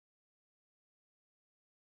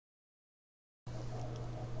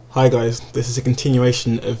Hi guys, this is a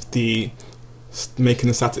continuation of the making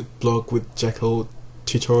a static blog with Jekyll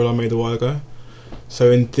tutorial I made a while ago.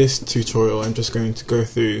 So in this tutorial I'm just going to go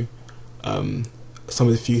through some of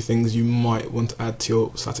the few things you might want to add to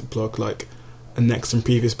your static blog, like a next and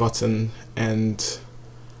previous button and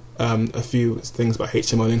a few things about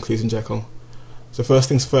HTML includes in Jekyll. So first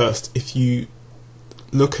things first, if you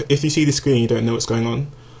see the screen and you don't know what's going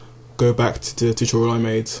on, go back to the tutorial I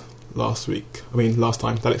made last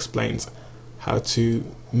time that explains how to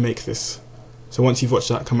make this. So once you've watched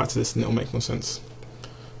that, come back to this and it'll make more sense.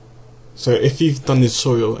 So if you've done the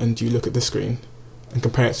tutorial and you look at this screen and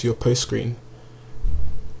compare it to your post screen,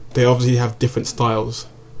 they obviously have different styles,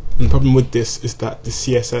 and the problem with this is that the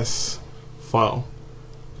CSS file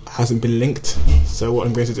hasn't been linked. So what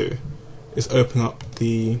I'm going to do is open up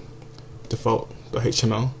the default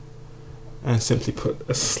 .html and simply put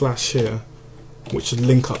a slash here, which should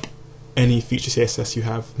link up any future CSS you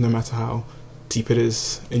have, no matter how deep it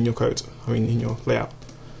is in your code, in your layout.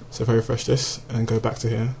 So if I refresh this and go back to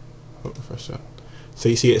here, refresh that. So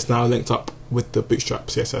you see it's now linked up with the bootstrap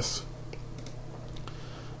CSS.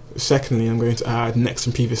 Secondly, I'm going to add next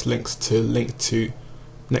and previous links to link to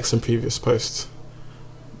next and previous posts.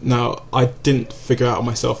 Now, I didn't figure out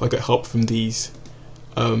myself. I got help from these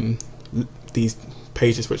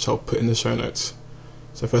pages, which I'll put in the show notes.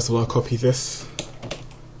 So first of all, I'll copy this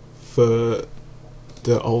for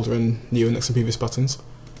the older and newer next and previous buttons,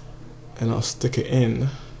 and I'll stick it in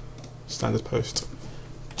standard post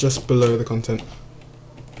just below the content.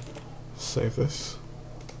 Save this,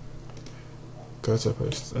 go to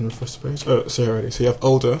post and refresh the page. Oh, so already. So you have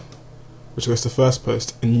older, which goes to the first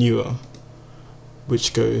post, and newer,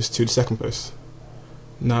 which goes to the second post.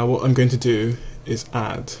 Now what I'm going to do is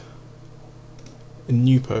add a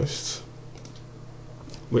new post,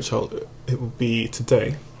 which it will be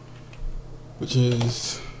today, which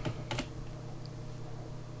is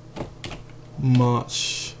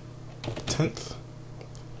March 10th,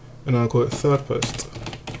 and I'll call it third post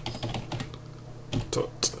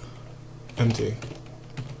dot md.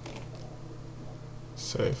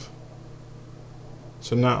 Save.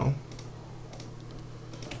 So now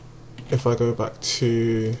if I go back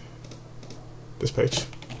to this page,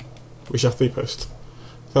 we should have three posts: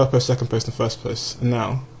 third post, second post, and first post. And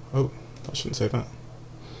now, oh, I shouldn't say that.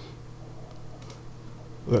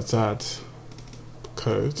 Let's add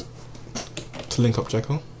code to link up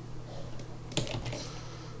Jekyll.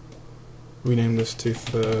 Rename this to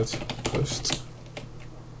third post.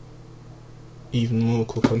 Even more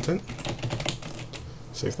cool content.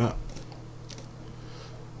 Save that.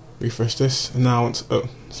 Refresh this, and now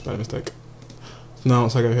spelling mistake. So now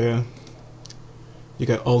once I go here, you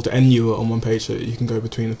get older and newer on one page, so you can go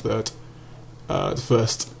between the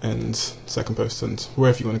first and second post, and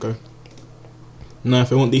wherever you want to go. Now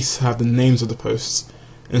if I want these to have the names of the posts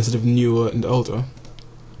instead of newer and older,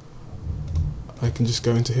 I can just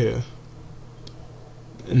go into here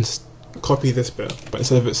and copy this bit, but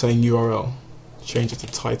instead of it saying URL, change it to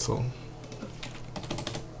title.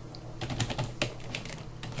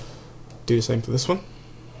 Do the same for this one.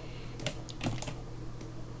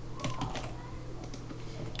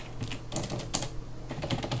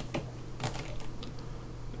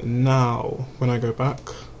 And now when I go back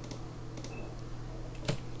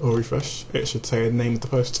or refresh, it should say the name of the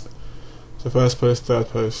post. So first post, third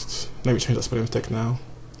post. Maybe change that spelling mistake now.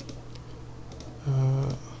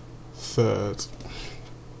 Third.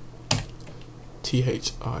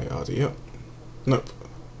 THIRD. Yep. Nope.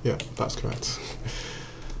 Yeah, that's correct.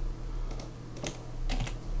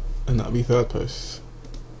 And that'll be third post.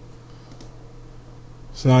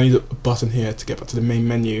 So now I need a button here to get back to the main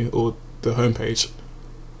menu or the home page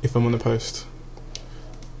if I'm on the post.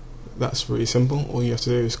 That's really simple. All you have to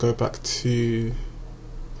do is go back to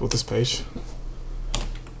this page,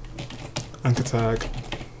 anchor tag,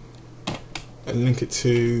 and link it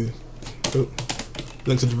to the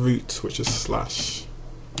root, which is slash.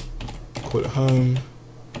 Call it home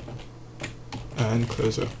and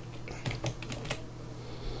close it.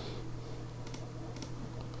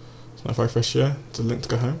 So now if I refresh here, it's a link to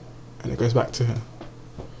go home, and it goes back to here.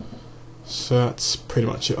 So that's pretty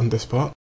much it on this part.